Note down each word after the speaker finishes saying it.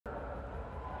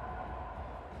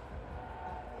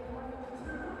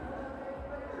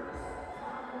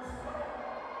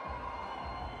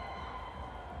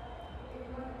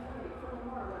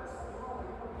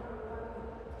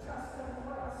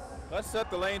let's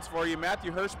set the lanes for you.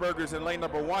 Matthew Hirschberger's in lane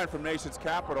number 1 from Nation's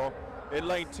Capital. In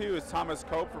lane 2 is Thomas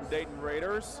Cope from Dayton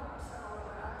Raiders.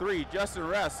 3, Justin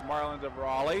Rest, Marlins of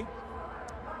Raleigh.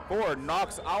 4,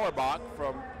 Knox Auerbach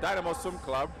from Dynamo Swim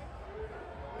Club.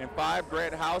 In 5,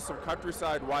 Grant House from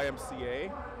Countryside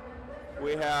YMCA.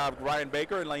 We have Ryan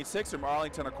Baker in lane 6 from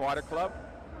Arlington Aquatic Club.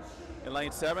 In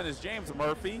lane 7 is James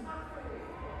Murphy.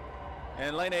 And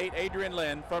in lane 8, Adrian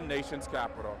Lynn from Nation's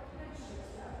Capital.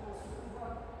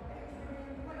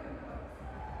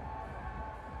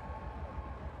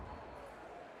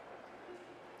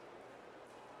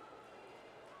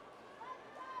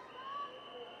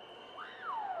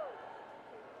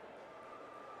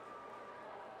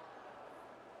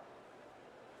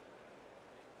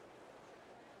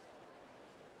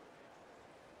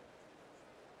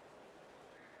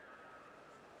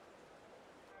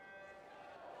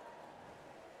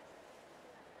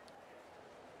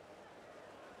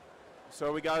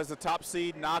 So we got as the top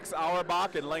seed Knox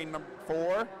Auerbach in lane number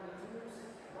 4.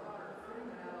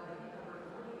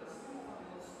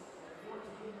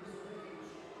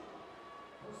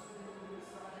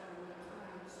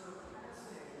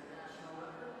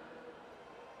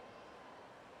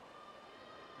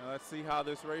 Now let's see how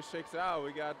this race shakes out.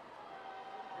 We got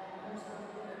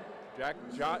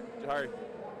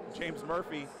James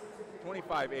Murphy,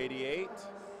 25.88.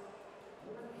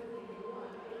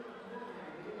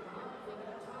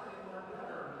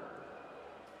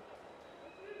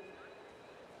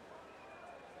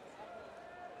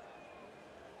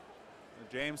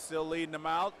 James still leading them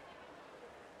out.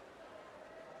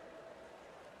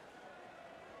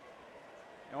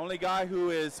 The only guy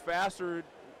who is faster,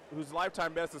 whose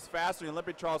lifetime best is faster than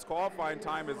Olympic trials qualifying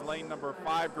time, is lane number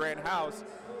 5, Grant House.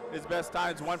 His best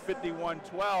time is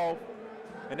 1:51.12,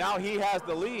 and now he has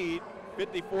the lead,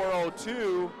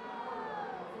 54.02.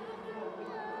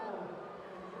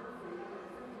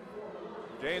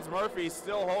 James Murphy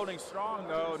still holding strong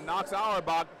though. Knox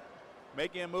Auerbach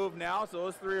making a move now, so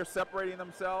those 3 are separating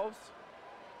themselves.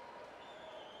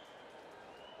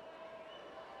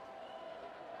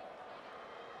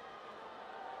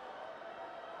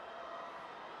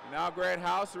 Now Grant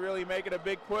House really making a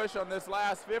big push on this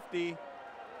last 50.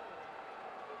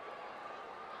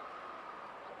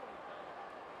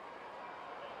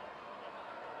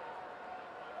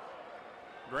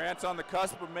 Grant's on the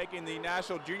cusp of making the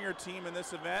national junior team in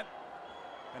this event,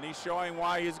 and he's showing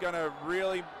why he's going to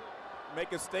really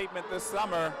make a statement this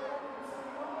summer.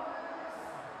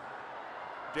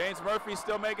 James Murphy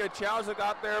still making a challenge. Look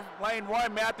out there, lane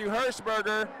 1, Matthew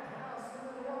Hirschberger.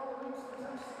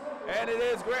 And it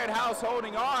is Grant House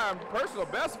holding on. Personal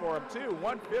best for him too,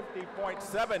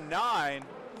 150.79.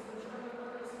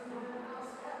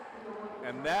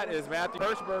 And that is Matthew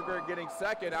Hirschberger getting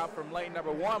second out from lane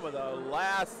number 1 with a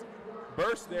last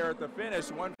burst there at the finish,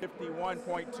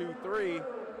 151.23.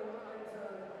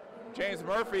 James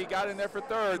Murphy got in there for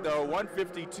third though,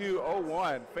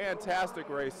 152.01. Fantastic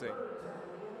racing.